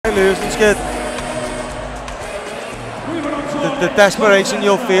be losing, Skid. The desperation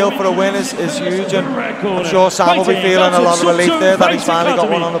you'll feel for a win is huge, and I'm sure Sam will be feeling a lot of relief there that he's finally got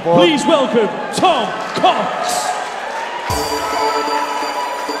one on the board. Please welcome Tom Cox.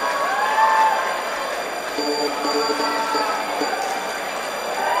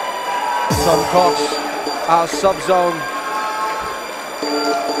 Tom Cox out of sub-zone.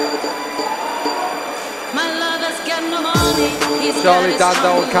 Charlie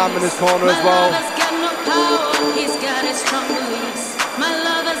Dando and Cam in his corner as well.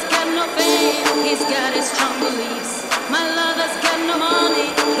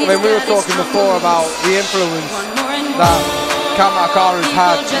 I mean, we were talking before about the influence that Cam Akara's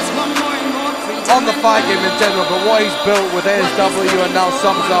had on the fight game in general, but what he's built with ASW and now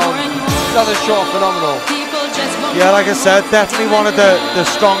sub-zone, nothing short of phenomenal. Yeah, like I said, definitely one of the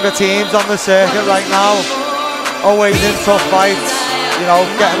stronger teams on the circuit right now. Always in tough fights, you know,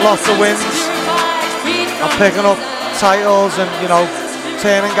 getting lots of wins and picking up titles, and you know,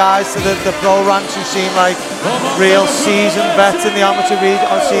 turning guys to the pro ranks who seem like real seasoned vets in the amateur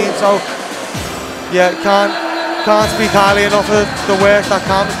scene. So yeah, can't speak highly enough of the work that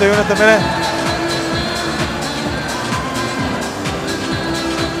Cam's doing at the minute.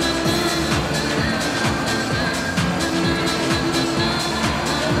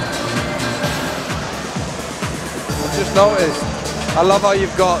 Noticed. I love how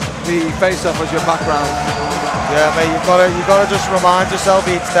you've got the face-off as your background. Yeah, mate, you've got to just remind yourself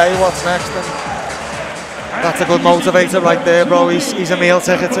each day what's next, and that's a good motivator right there, bro. He's a meal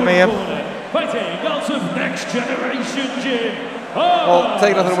ticket to me. Well,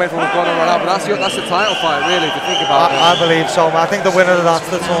 take nothing away from what's going on right now, but that's the title fight, really, to think about. I believe so, man. I think the winner of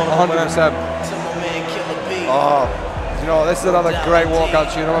that's the tournament. 100%. Oh, you know, this is another great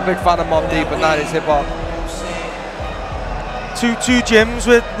walkout tune. I'm a big fan of Mobb Deep and 90s hip hop. Two gyms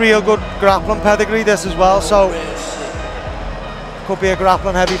with real good grappling pedigree this as well, so could be a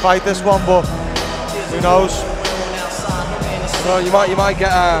grappling heavy fight this one, but who knows. Well, you might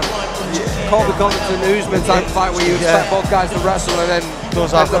get a Colby Covington Usman type fight where you expect both guys to wrestle and then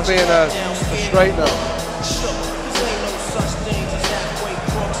ends up being a straightener.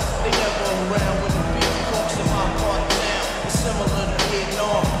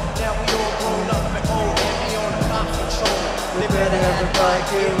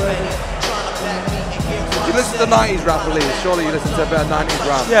 You listen to 90s rap, please. Surely you listen to a bit of 90s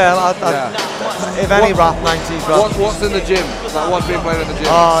rap. Yeah, if any rap, 90s rap. What's in the gym? Like what's being played in the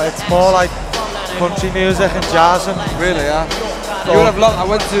gym? It's more like country music and jazz. And really, yeah. You would have loved. I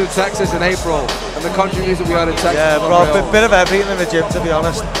went to Texas in April, and the country music we heard in Texas. Yeah, bro, a bit of everything in the gym, to be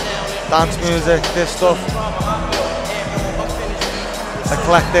honest. Dance music, this stuff.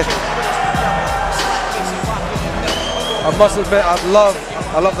 Eclectic. I must admit, I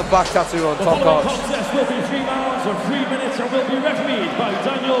love the back tattoo on Tom Cox. The contest will be 3 rounds of 3 minutes and will be refereed by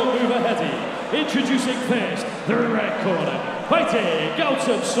Daniel Muvahetti. Introducing first, the red corner, fighting out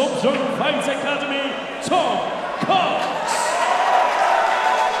of Sub-Zone Fight Academy, Tom Cox.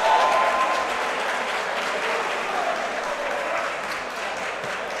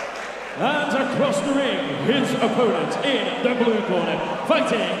 And across the ring, his opponent in the blue corner,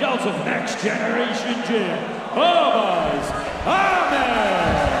 fighting out of Next Generation Gym, Arbraz, Ahmed.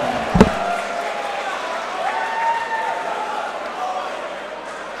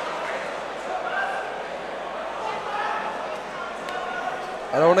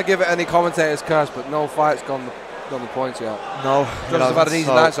 I don't want to give it any commentator's curse, but no fight's gone the points yet. No. Judges have had an easy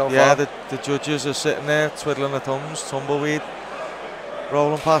night so far. Yeah, the judges are sitting there twiddling their thumbs, tumbleweed,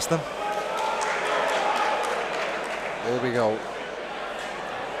 rolling past them. Here we go.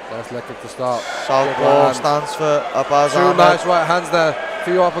 First leg kick to start. Southpaw stands for Arbraz. Two nice right hands there.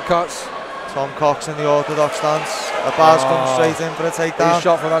 Few uppercuts. Tom Cox in the orthodox stance. Arbraz comes straight in for a takedown. He's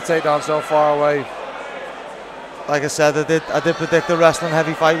shot from that takedown so far away. Like I said, I did predict a wrestling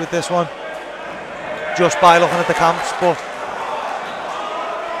heavy fight with this one, just by looking at the camps, but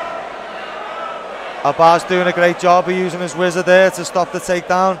Arbraz doing a great job of using his wizard there to stop the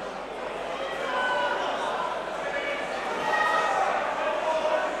takedown.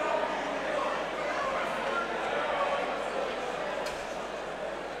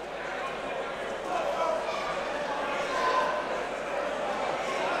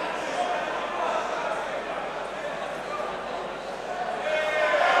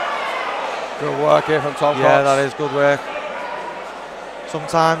 Good work here from Tom Cox. Yeah, that is good work.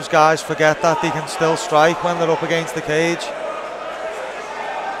 Sometimes guys forget that they can still strike when they're up against the cage.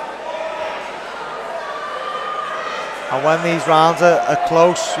 And when these rounds are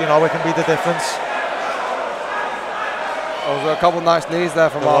close, you know, it can be the difference. There was a couple nice knees there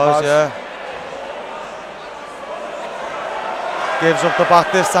from Arbraz. Yeah. Gives up the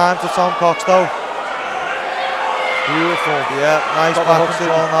back this time to Tom Cox though. Beautiful. Yeah, nice Got back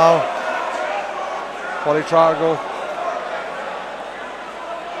control now. Body triangle.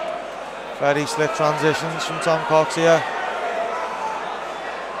 Very slick transitions from Tom Cox here.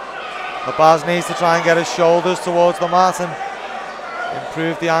 Arbraz needs to try and get his shoulders towards the mat and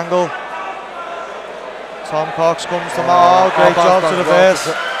improve the angle. Tom Cox comes to mat. Oh, great job to reverse.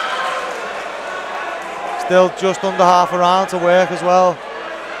 Still just under half a round to work as well.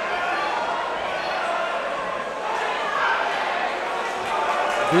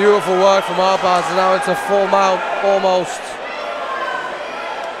 Beautiful work from Arbraz, and now it's a full mount almost.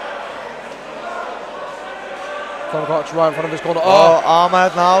 Tom Cox right in front of his corner. Oh,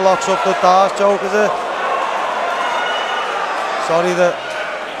 Ahmed now locks up the Darce choke, is it? Sorry, the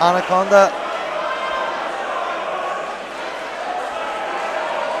Anaconda.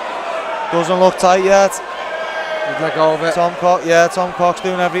 Doesn't look tight yet. He's let go of it. Tom Cox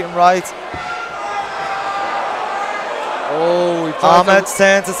doing everything right. Oh, Ahmed's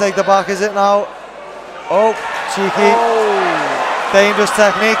turn to take the back, is it now? Oh, cheeky. Oh. Dangerous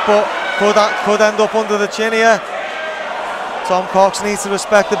technique, but could end up under the chin here. Tom Cox needs to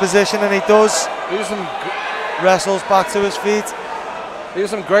respect the position, and he does. Wrestles back to his feet. These are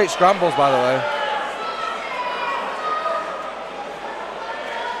some great scrambles, by the way.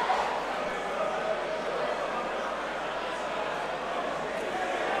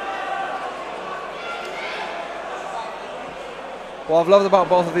 What I've loved about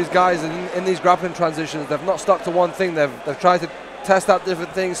both of these guys in these grappling transitions, they've not stuck to one thing. They've tried to test out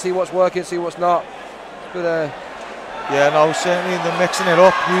different things, see what's working, see what's not. But yeah, no, certainly they're mixing it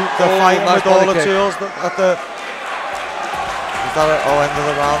up. They're fighting nice with all the kick. tools at the end of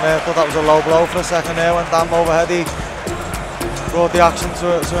the round there. I thought that was a low blow for a second there when Dan overhead he brought the action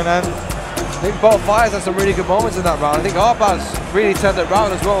to an end. I think both fighters had some really good moments in that round. I think Arbraz really turned it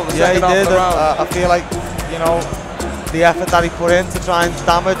round as well. The second half of the round. I feel like, you know, the effort that he put in to try and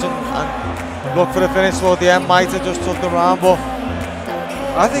damage and look for the finish toward the end might have just took the round, but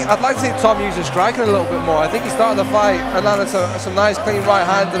I think I'd like to see Tom use his striking a little bit more. I think he started the fight and landed some nice clean right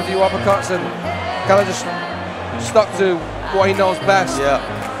hands and a few uppercuts and kind of just stuck to what he knows best. Yeah.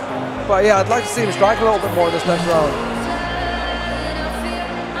 But yeah, I'd like to see him strike a little bit more in this next round.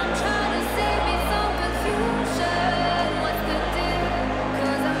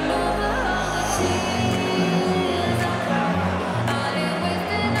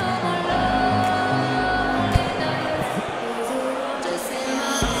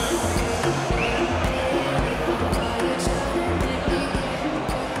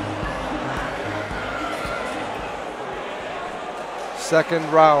 Second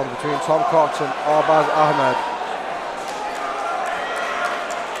round between Tom Cox and Arbraz Ahmed.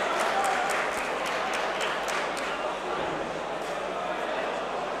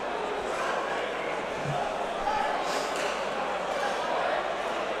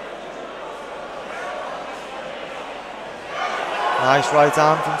 nice right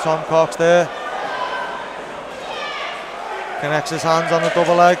hand from Tom Cox there. Connects his hands on the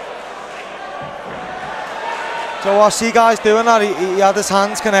double leg. So I see guys doing that, he had his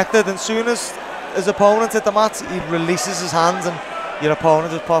hands connected, and soon as his opponent hit the mat, he releases his hands and your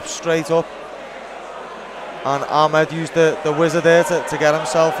opponent just pops straight up. And Ahmed used the wizard there to get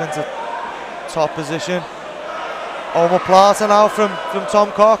himself into top position. Omoplata now from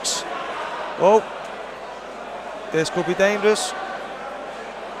Tom Cox. Oh, this could be dangerous.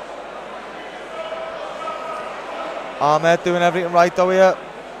 Ahmed doing everything right though here.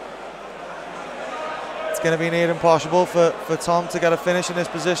 It's going to be near impossible for Tom to get a finish in this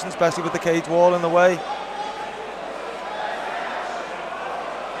position, especially with the cage wall in the way.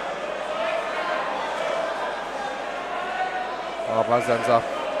 Arbraz ends up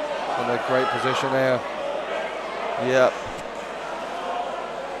in a great position here. Yep.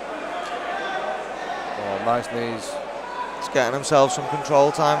 Oh, nice knees. He's getting himself some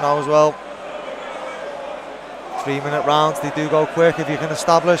control time now as well. 3-minute rounds, they do go quick if you can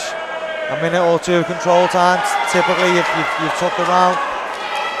establish a minute or two control time. Typically you've took the round.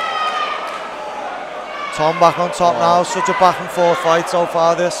 Tom back on top now, such a back and forth fight so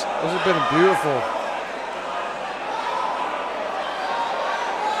far this. This has been beautiful.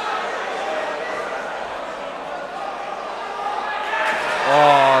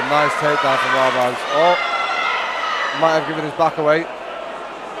 Oh, nice takedown from Arbraz. Oh, might have given his back away.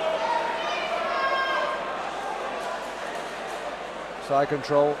 Side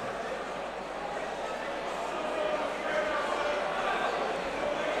control.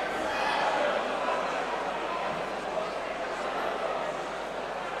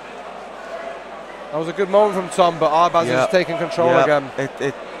 That was a good moment from Tom, but Arbraz is taking control again.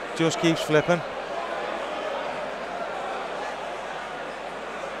 It just keeps flipping.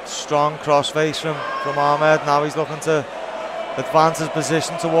 Strong crossface from Ahmed. Now he's looking to advance his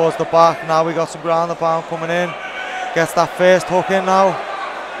position towards the back. Now we got some ground and pound coming in. Gets that first hook in now.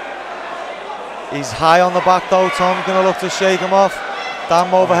 He's high on the back though. Tom's going to look to shake him off.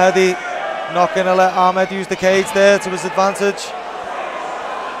 Damn overheady. Not going to let Ahmed use the cage there to his advantage.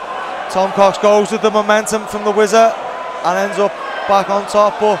 Tom Cox goes with the momentum from the Wizard and ends up back on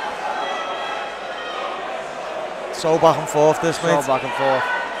top, but so back and forth this, mate. So back and forth.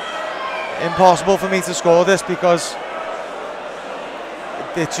 Impossible for me to score this because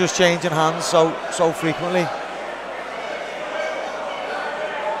it's just changing hands so frequently.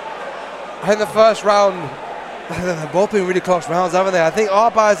 I think the first round, they've both been really close rounds, haven't they? I think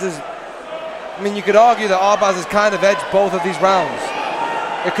Arbraz is, I mean, you could argue that Arbraz has kind of edged both of these rounds.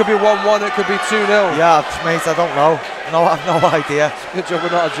 It could be 1-1, it could be 2-0. Yeah, mate, I don't know. No, I have no idea. Good job we're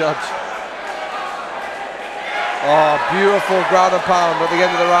not a judge. Oh, beautiful ground and pound at the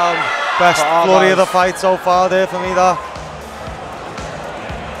end of the round. Best flurry of the fight so far there for me, that.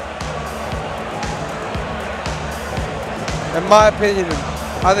 In my opinion,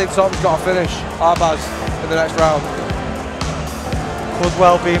 I think Tom's got to finish Arbraz in the next round. Could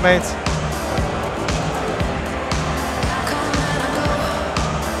well be, mate.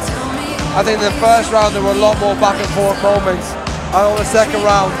 I think in the first round there were a lot more back and forth moments. And on the second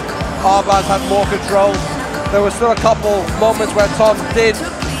round, Arbraz had more control. There were still a couple moments where Tom did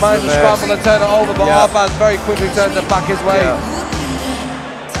manage to scramble and turn it over, but Arbraz very quickly turned it back his way.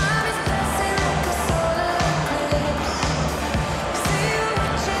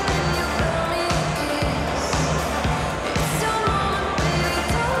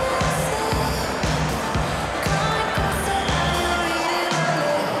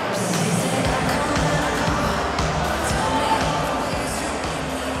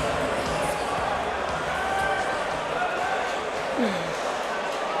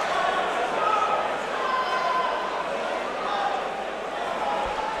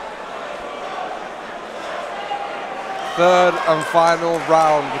 Third and final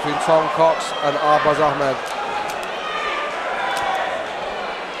round between Tom Cox and Arbraz Ahmed.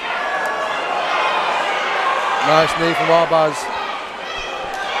 Nice knee from Arbraz.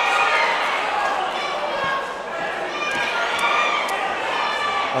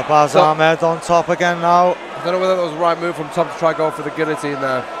 Arbraz Ahmed on top again now. I don't know whether that was the right move from Tom to try and go for the guillotine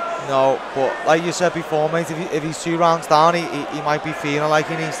there. No, but like you said before, mate, if he's 2 rounds down, he might be feeling like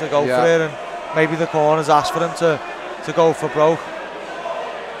he needs to go for it, and maybe the corners asked for him to go for broke.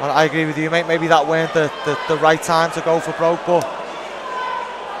 And I agree with you, mate, maybe that weren't the right time to go for broke, but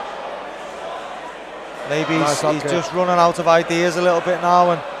maybe he's just running out of ideas a little bit now,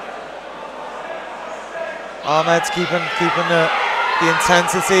 and Ahmed's keeping the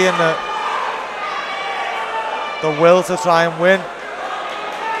intensity and the will to try and win.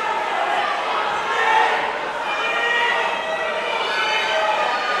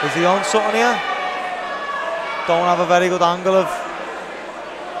 Is he on something here? Don't have a very good angle of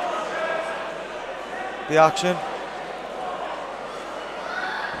the action.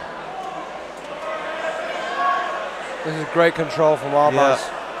 This is great control from Arbraz.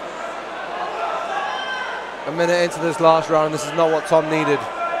 A minute into this last round, this is not what Tom needed.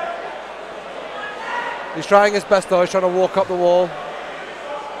 He's trying his best though, he's trying to walk up the wall.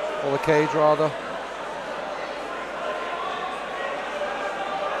 Or the cage rather.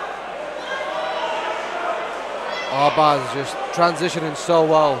 Arbraz is just transitioning so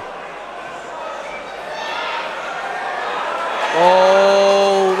well.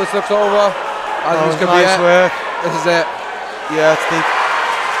 Oh, this looks over. I think this could be it. Work. This is it. Yeah, it's deep.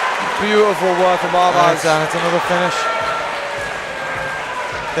 Beautiful work from Arbraz. And it's another finish.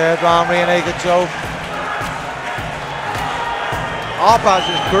 Third round rear naked choke. Arbraz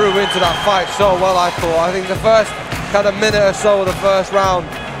just grew into that fight so well, I thought. I think the first kind of minute or so of the first round,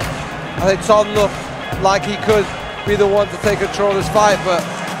 I think Tom looked like he could be the one to take control of this fight, but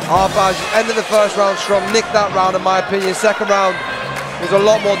Arbraz ended the first round strong, nicked that round in my opinion. Second round was a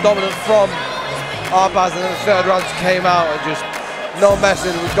lot more dominant from Arbraz, and then the third round just came out and just no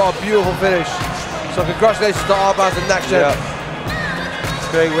messing. We've got a beautiful finish. So congratulations to Arbraz and next gen. It's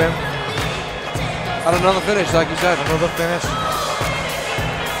a great win. And another finish, like you said. Another finish.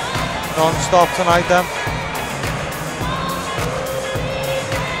 Non-stop tonight then.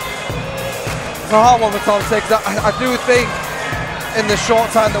 It's a hard one for Tom to take. I do think in the short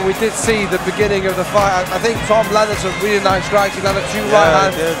time that we did see the beginning of the fight, I think Tom landed some really nice strikes. He landed 2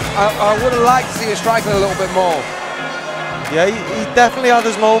 right hands. I would have liked to see him striking a little bit more. Yeah, he definitely had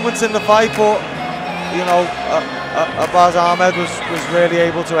his moments in the fight, but you know, Arbraz Ahmed was really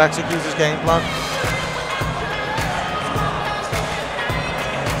able to execute his game plan.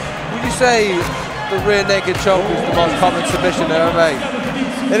 Would you say the rear naked choke is the most common submission in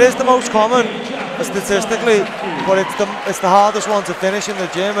MMA? It is the most common statistically, but it's the hardest one to finish in the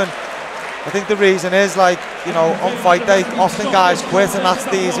gym, and I think the reason is, like, you know, on fight day often guys quit, and that's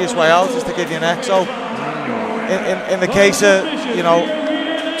the easiest way out, is to give your neck. So in the case of, you know,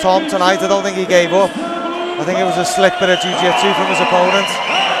 Tom tonight, I don't think he gave up. I think it was a slick bit of jiu-jitsu from his opponent.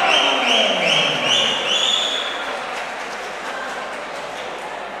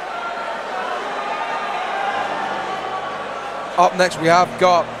 Up next we have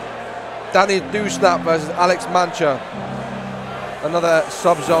got Danny Dusnap versus Alex Mancha. Another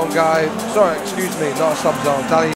sub-zone guy. Sorry, excuse me, not a sub-zone. Danny